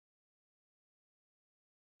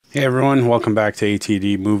Hey everyone, welcome back to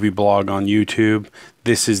ATD Movie Blog on YouTube.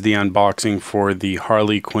 This is the unboxing for the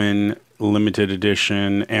Harley Quinn limited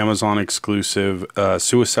edition Amazon exclusive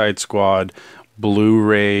Suicide Squad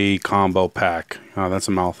Blu-ray combo pack. That's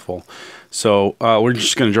a mouthful. So we're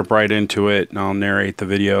just going to jump right into it and I'll narrate the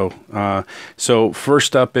video. So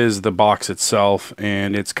first up is the box itself,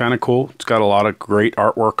 and it's kind of cool. It's got a lot of great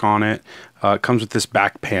artwork on it. It comes with this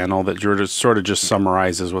back panel that sort of just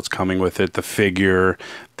summarizes what's coming with it, the figure,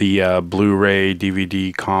 the Blu-ray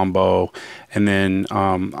DVD combo, and then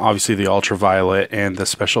obviously the ultraviolet and the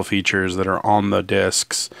special features that are on the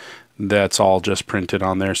discs. That's all just printed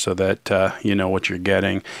on there so that you know what you're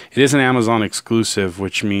getting. It is an Amazon exclusive,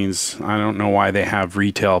 which means I don't know why they have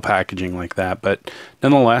retail packaging like that, but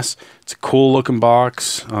nonetheless, it's a cool looking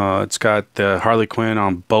box. It's got the Harley Quinn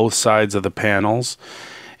on both sides of the panels,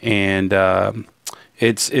 and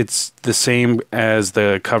it's the same as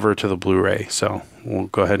the cover to the Blu-ray. So we'll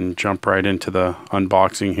go ahead and jump right into the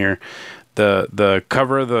unboxing here. The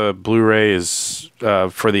cover of the Blu-ray is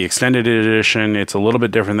for the extended edition. It's a little bit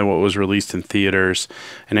different than what was released in theaters,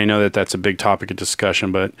 and I know that that's a big topic of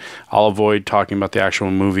discussion, but I'll avoid talking about the actual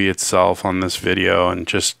movie itself on this video and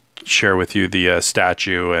just share with you the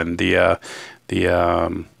statue and the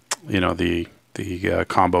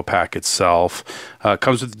combo pack itself.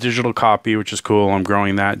 Comes with a digital copy, which is cool. I'm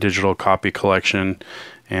growing that digital copy collection,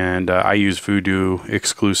 and I use Voodoo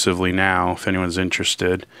exclusively now if anyone's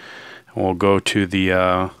interested. We'll go to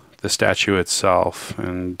the statue itself,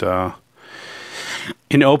 and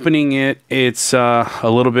in opening it, it's a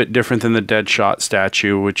little bit different than the Deadshot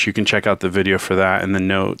statue, which you can check out the video for that in the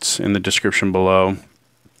notes in the description below.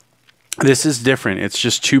 This is different. It's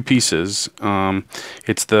just two pieces.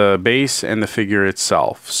 It's the base and the figure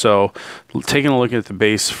itself. So taking a look at the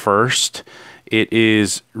base first, it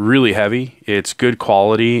is really heavy. It's good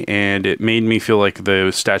quality, and it made me feel like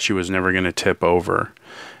the statue was never going to tip over.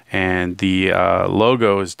 And the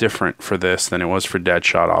logo is different for this than it was for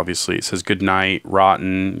Deadshot, obviously. It says goodnight,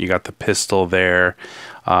 rotten. You got the pistol there,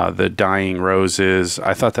 the dying roses.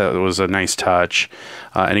 I thought that was a nice touch.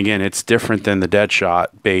 And again, it's different than the Deadshot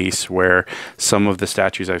base, where some of the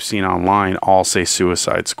statues I've seen online all say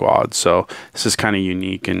Suicide Squad. So this is kind of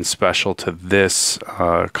unique and special to this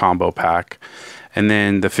combo pack. And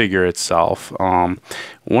then the figure itself. One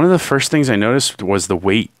of the first things I noticed was the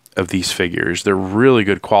weight of these figures. They're really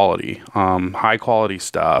good quality, high quality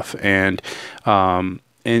stuff. And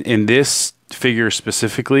in this figure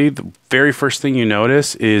specifically, the very first thing you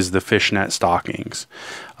notice is the fishnet stockings.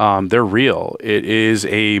 They're real. It is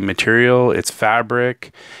a material, it's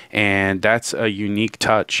fabric, and that's a unique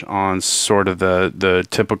touch on sort of the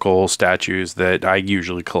typical statues that I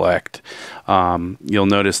usually collect. You'll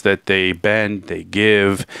notice that they bend, they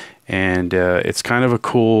give, and it's kind of a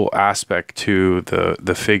cool aspect to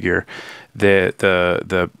the figure.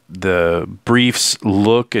 The briefs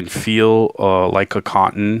look and feel like a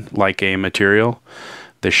cotton, like a material.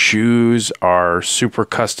 The shoes are super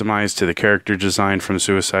customized to the character design from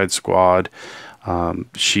Suicide Squad.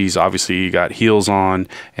 She's obviously got heels on,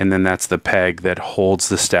 and then that's the peg that holds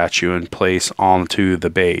the statue in place onto the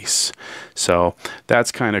base. So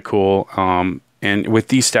that's kind of cool. And with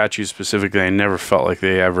these statues specifically, I never felt like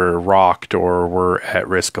they ever rocked or were at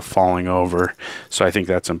risk of falling over. So I think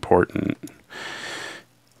that's important.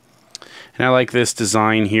 And I like this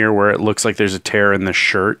design here where it looks like there's a tear in the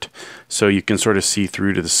shirt, so you can sort of see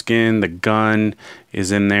through to the skin. The gun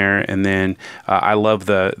is in there, and then I love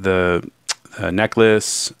the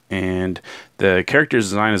necklace, and the character's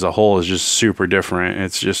design as a whole is just super different.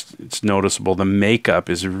 It's noticeable. The makeup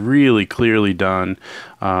is really clearly done,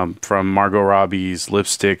 from Margot Robbie's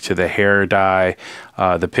lipstick to the hair dye,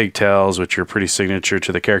 the pigtails, which are pretty signature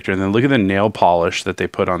to the character, and then look at the nail polish that they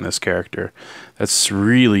put on this character. That's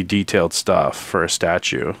really detailed stuff for a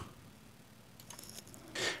statue.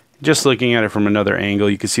 Just looking at it from another angle,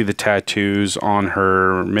 you can see the tattoos on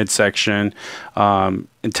her midsection, and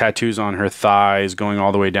tattoos on her thighs going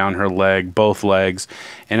all the way down her leg, both legs.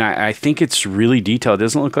 And I think it's really detailed. It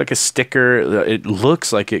doesn't look like a sticker. It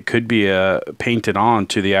looks like it could be painted on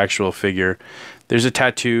to the actual figure. There's a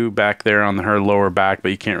tattoo back there on her lower back, but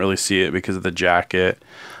you can't really see it because of the jacket.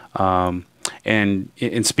 And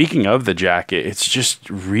speaking of the jacket, it's just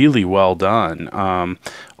really well done.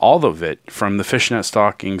 All of it, from the fishnet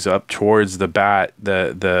stockings up towards the bat,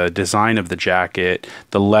 the design of the jacket,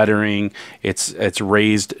 the lettering, it's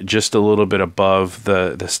raised just a little bit above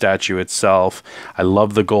the statue itself. I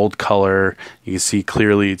love the gold color. You can see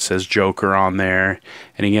clearly it says Joker on there.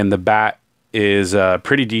 And again, the bat is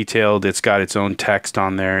pretty detailed. It's got its own text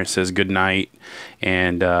on there. It says good night,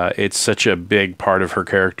 and it's such a big part of her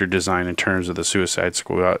character design in terms of the Suicide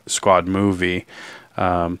Squad movie.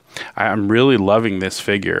 I'm really loving this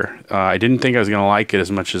figure. I didn't think I was going to like it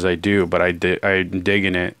as much as I do, but I'm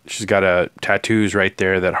digging it. She's got tattoos right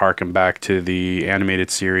there that harken back to the animated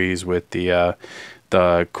series with the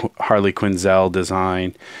Harley Quinn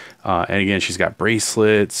design. And again, she's got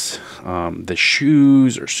bracelets. The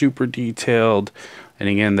shoes are super detailed. And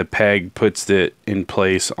again, the peg puts it in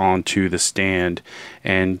place onto the stand.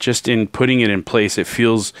 And just in putting it in place, it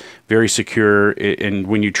feels very secure. And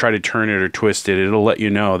when you try to turn it or twist it, it'll let you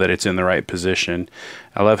know that it's in the right position.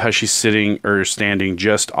 I love how she's sitting or standing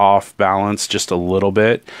just off balance just a little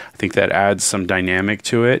bit. I think that adds some dynamic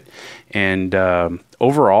to it. And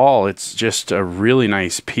overall, it's just a really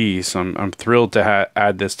nice piece. I'm thrilled to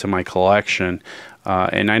add this to my collection.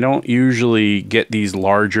 And I don't usually get these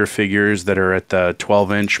larger figures that are at the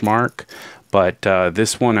 12-inch mark, but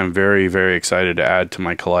this one I'm very, very excited to add to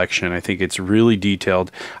my collection. I think it's really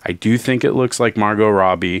detailed. I do think it looks like Margot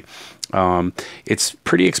Robbie. It's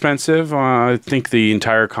pretty expensive. I think the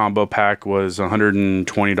entire combo pack was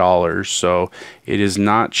 $120, so it is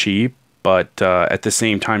not cheap. But at the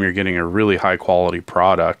same time, you're getting a really high quality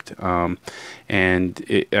product.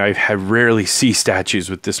 And I have rarely see statues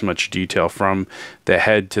with this much detail from the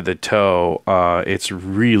head to the toe. It's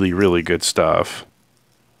really, really good stuff.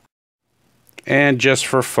 And just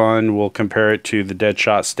for fun, we'll compare it to the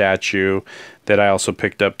Deadshot statue that I also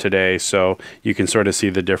picked up today, so you can sort of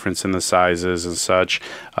see the difference in the sizes and such.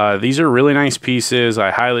 These are really nice pieces.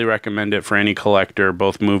 I highly recommend it for any collector,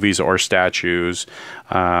 both movies or statues.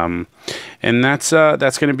 And that's going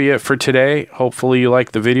to be it for today. Hopefully you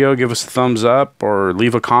like the video. Give us a thumbs up or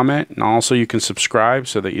leave a comment. And also you can subscribe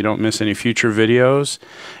so that you don't miss any future videos.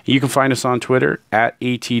 You can find us on Twitter at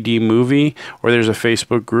ATDmovie, or there's a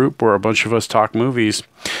Facebook group where a bunch of us talk movies.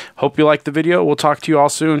 Hope you like the video. We'll talk to you all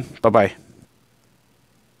soon. Bye-bye.